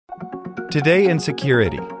Today in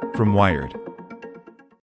Security from Wired.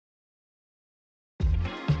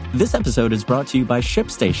 This episode is brought to you by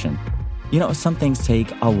ShipStation. You know, some things take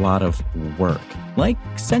a lot of work, like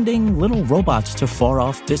sending little robots to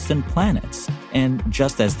far-off distant planets. And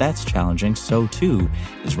just as that's challenging, so too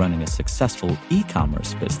is running a successful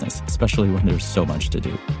e-commerce business, especially when there's so much to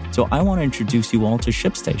do. So I want to introduce you all to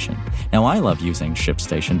ShipStation. Now, I love using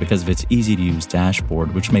ShipStation because of its easy-to-use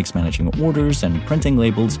dashboard, which makes managing orders and printing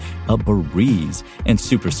labels a breeze and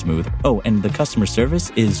super smooth. Oh, and the customer service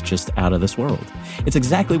is just out of this world. It's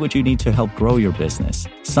exactly what you need to help grow your business.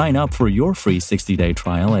 Sign up for your free 60-day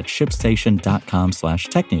trial at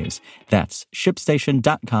shipstation.com/technews. That's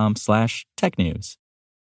shipstation.com/technews.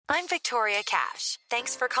 I'm Victoria Cash.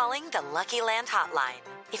 Thanks for calling the Lucky Land Hotline.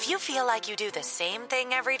 If you feel like you do the same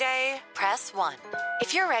thing every day, press 1.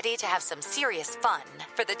 If you're ready to have some serious fun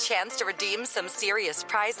for the chance to redeem some serious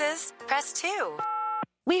prizes, press 2.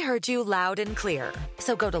 We heard you loud and clear.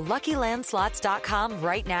 So go to LuckyLandSlots.com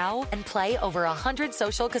right now and play over 100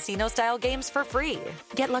 social casino-style games for free.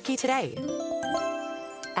 Get lucky today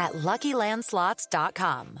at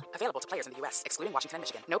LuckyLandSlots.com. Available to players in the U.S., excluding Washington and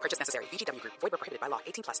Michigan. No purchase necessary. VGW Group. Void where prohibited by law.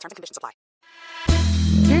 18+. Terms and conditions apply.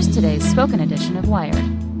 Here's today's spoken edition of Wired.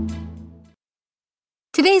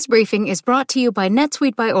 Today's briefing is brought to you by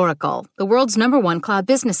NetSuite by Oracle, the world's #1 cloud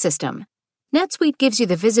business system. NetSuite gives you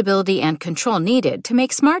the visibility and control needed to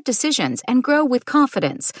make smart decisions and grow with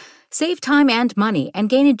confidence. Save time and money and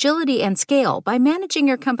gain agility and scale by managing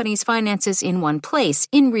your company's finances in one place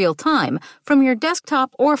in real time from your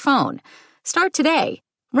desktop or phone. Start today.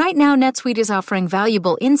 Right now, NetSuite is offering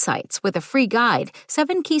valuable insights with a free guide,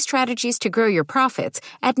 7 key strategies to grow your profits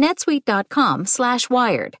at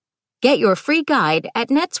netsuite.com/wired. Get your free guide at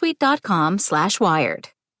netsuite.com/wired.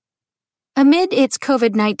 Amid its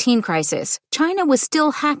COVID-19 crisis, China was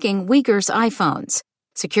still hacking Uighurs' iPhones.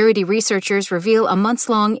 Security researchers reveal a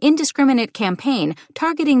months-long indiscriminate campaign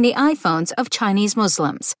targeting the iPhones of Chinese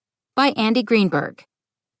Muslims. By Andy Greenberg.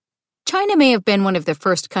 China may have been one of the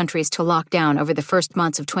first countries to lock down over the first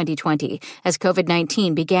months of 2020 as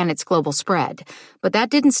COVID-19 began its global spread. But that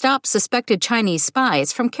didn't stop suspected Chinese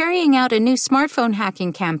spies from carrying out a new smartphone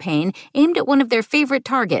hacking campaign aimed at one of their favorite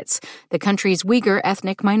targets, the country's Uyghur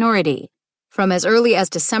ethnic minority. From as early as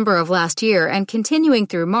December of last year and continuing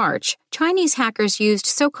through March, Chinese hackers used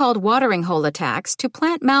so-called watering hole attacks to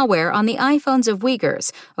plant malware on the iPhones of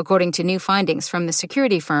Uighurs, according to new findings from the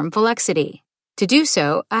security firm Volexity. To do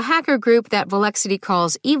so, a hacker group that Volexity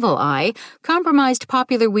calls Evil Eye compromised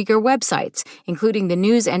popular Uyghur websites, including the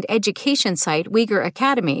news and education site Uyghur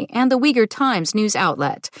Academy and the Uyghur Times news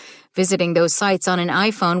outlet. Visiting those sites on an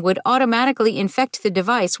iPhone would automatically infect the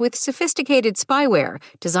device with sophisticated spyware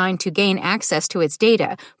designed to gain access to its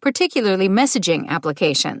data, particularly messaging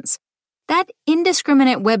applications. That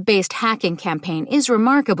indiscriminate web-based hacking campaign is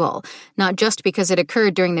remarkable, not just because it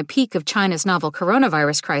occurred during the peak of China's novel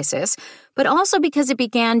coronavirus crisis, but also because it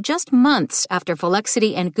began just months after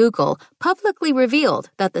Volexity and Google publicly revealed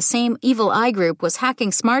that the same Evil Eye group was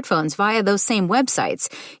hacking smartphones via those same websites,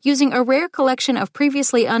 using a rare collection of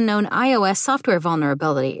previously unknown iOS software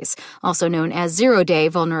vulnerabilities, also known as zero-day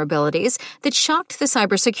vulnerabilities, that shocked the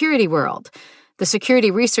cybersecurity world. The security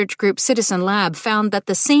research group Citizen Lab found that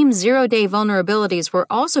the same zero-day vulnerabilities were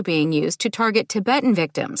also being used to target Tibetan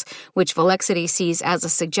victims, which Volexity sees as a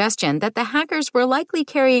suggestion that the hackers were likely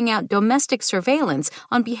carrying out domestic surveillance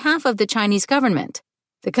on behalf of the Chinese government.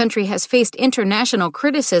 The country has faced international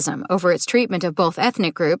criticism over its treatment of both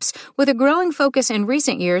ethnic groups, with a growing focus in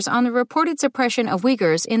recent years on the reported suppression of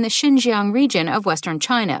Uyghurs in the Xinjiang region of western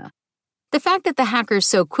China. The fact that the hackers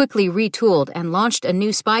so quickly retooled and launched a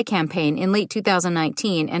new spy campaign in late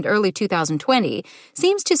 2019 and early 2020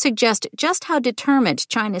 seems to suggest just how determined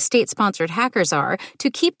China's state-sponsored hackers are to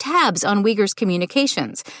keep tabs on Uyghurs'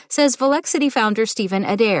 communications, says Volexity founder Stephen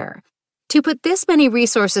Adair. To put this many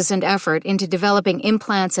resources and effort into developing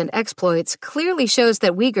implants and exploits clearly shows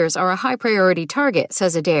that Uyghurs are a high-priority target,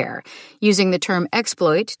 says Adair, using the term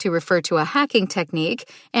exploit to refer to a hacking technique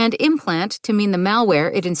and implant to mean the malware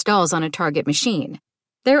it installs on a target machine.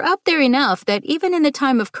 They're up there enough that even in the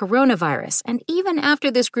time of coronavirus, and even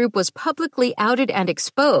after this group was publicly outed and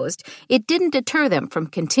exposed, it didn't deter them from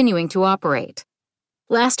continuing to operate.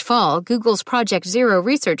 Last fall, Google's Project Zero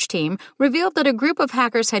research team revealed that a group of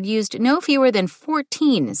hackers had used no fewer than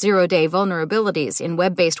 14 zero-day vulnerabilities in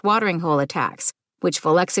web-based watering hole attacks, which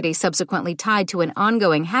Volexity subsequently tied to an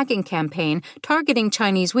ongoing hacking campaign targeting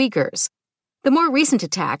Chinese Uyghurs. The more recent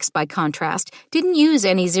attacks, by contrast, didn't use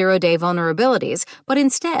any zero-day vulnerabilities, but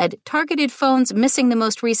instead targeted phones missing the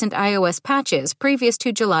most recent iOS patches previous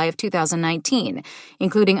to July of 2019,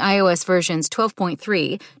 including iOS versions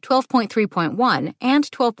 12.3, 12.3.1, and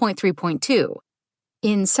 12.3.2.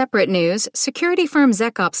 In separate news, security firm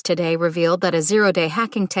ZecOps today revealed that a zero-day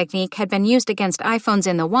hacking technique had been used against iPhones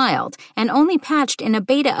in the wild and only patched in a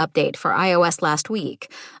beta update for iOS last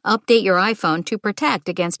week. Update your iPhone to protect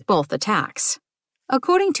against both attacks.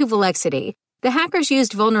 According to Volexity, the hackers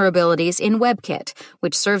used vulnerabilities in WebKit,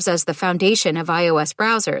 which serves as the foundation of iOS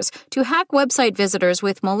browsers, to hack website visitors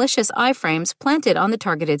with malicious iframes planted on the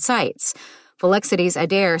targeted sites. Volexity's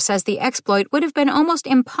Adair says the exploit would have been almost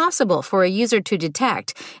impossible for a user to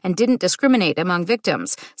detect and didn't discriminate among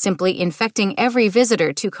victims, simply infecting every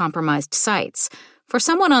visitor to compromised sites. For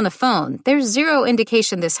someone on the phone, there's zero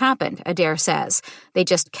indication this happened, Adair says. They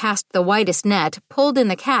just cast the widest net, pulled in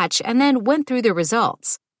the catch, and then went through the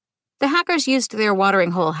results. The hackers used their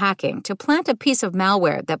watering hole hacking to plant a piece of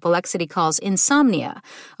malware that Volexity calls Insomnia,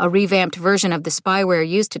 a revamped version of the spyware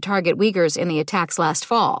used to target Uighurs in the attacks last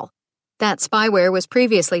fall. That spyware was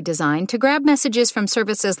previously designed to grab messages from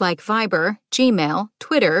services like Viber, Gmail,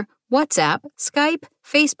 Twitter, WhatsApp, Skype,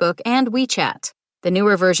 Facebook, and WeChat. The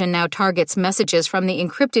newer version now targets messages from the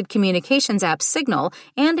encrypted communications app Signal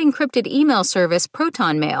and encrypted email service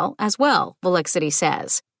ProtonMail as well, Volexity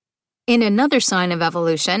says. In another sign of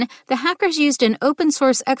evolution, the hackers used an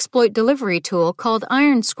open-source exploit delivery tool called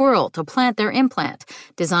Iron Squirrel to plant their implant,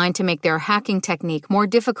 designed to make their hacking technique more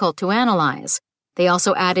difficult to analyze. They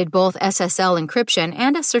also added both SSL encryption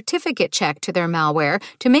and a certificate check to their malware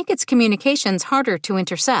to make its communications harder to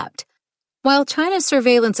intercept. While China's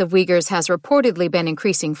surveillance of Uyghurs has reportedly been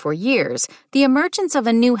increasing for years, the emergence of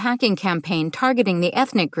a new hacking campaign targeting the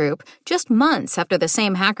ethnic group just months after the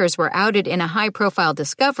same hackers were outed in a high-profile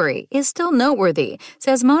discovery is still noteworthy,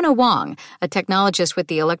 says Mona Wang, a technologist with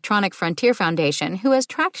the Electronic Frontier Foundation who has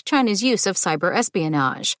tracked China's use of cyber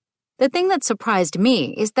espionage. The thing that surprised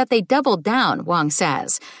me is that they doubled down, Wang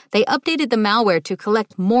says. They updated the malware to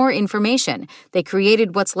collect more information. They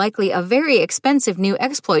created what's likely a very expensive new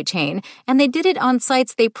exploit chain, and they did it on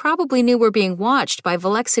sites they probably knew were being watched by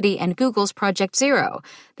Volexity and Google's Project Zero.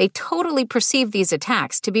 They totally perceived these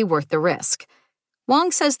attacks to be worth the risk.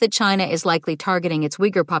 Wang says that China is likely targeting its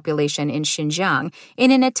Uyghur population in Xinjiang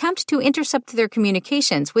in an attempt to intercept their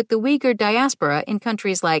communications with the Uyghur diaspora in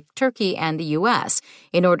countries like Turkey and the U.S.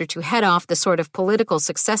 in order to head off the sort of political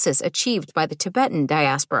successes achieved by the Tibetan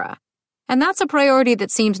diaspora. And that's a priority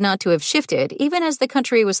that seems not to have shifted, even as the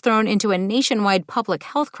country was thrown into a nationwide public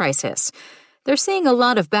health crisis. They're seeing a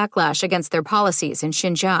lot of backlash against their policies in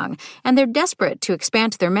Xinjiang, and they're desperate to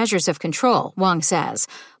expand their measures of control, Wang says.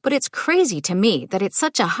 But it's crazy to me that it's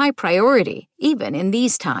such a high priority, even in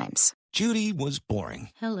these times. Judy was boring.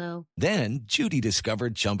 Hello. Then Judy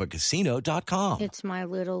discovered ChumbaCasino.com. It's my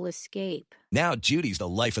little escape. Now Judy's the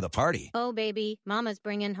life of the party. Oh, baby, mama's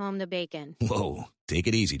bringing home the bacon. Whoa, take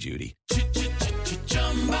it easy, Judy.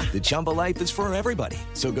 The Chumba life is for everybody.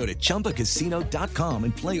 So go to ChumbaCasino.com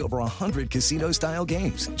and play over 100 casino-style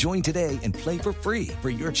games. Join today and play for free for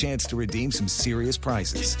your chance to redeem some serious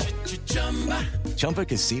prizes.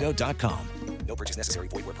 ChumbaCasino.com. No purchase necessary.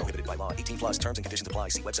 Void where prohibited by law. 18+ terms and conditions apply.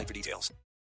 See website for details.